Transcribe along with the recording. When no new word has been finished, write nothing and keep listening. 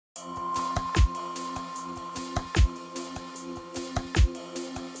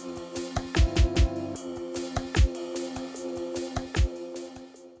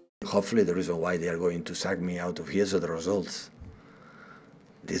hopefully the reason why they are going to sack me out of here are the results.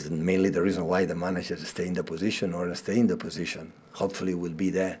 This is mainly the reason why the managers stay in the position or stay in the position. Hopefully we'll be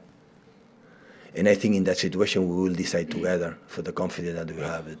there. And I think in that situation we will decide together for the confidence that we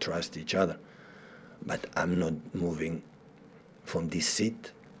have, trust each other. But I'm not moving from this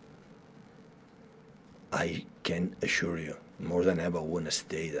seat. I can assure you, more than ever, I want to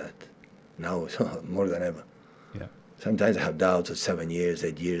stay that. Now, more than ever. Yeah. Sometimes I have doubts of 7 years,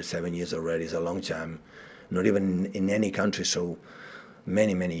 8 years, 7 years already is a long time. Not even in any country, so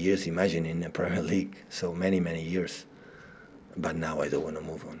many, many years, imagine in the Premier League, so many, many years. But now I don't want to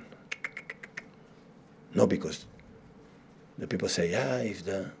move on. No, because the people say, yeah, if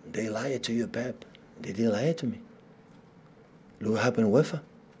they lied to you, Pep, they didn't lie to me. Look what happened in UEFA.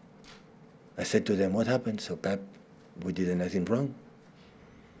 I said to them, what happened? So, Pep, we did nothing wrong.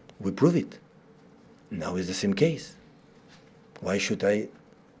 We prove it. Now it's the same case. Why should I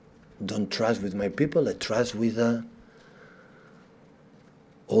don't trust with my people? I trust with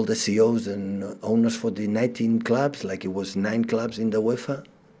all the CEOs and owners for the 19 clubs, like it was 9 clubs in the UEFA.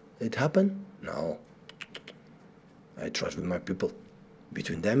 It happened? No. I trust with my people.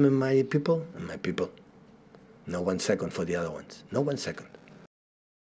 Between them and my people, No 1 second for the other ones. No 1 second.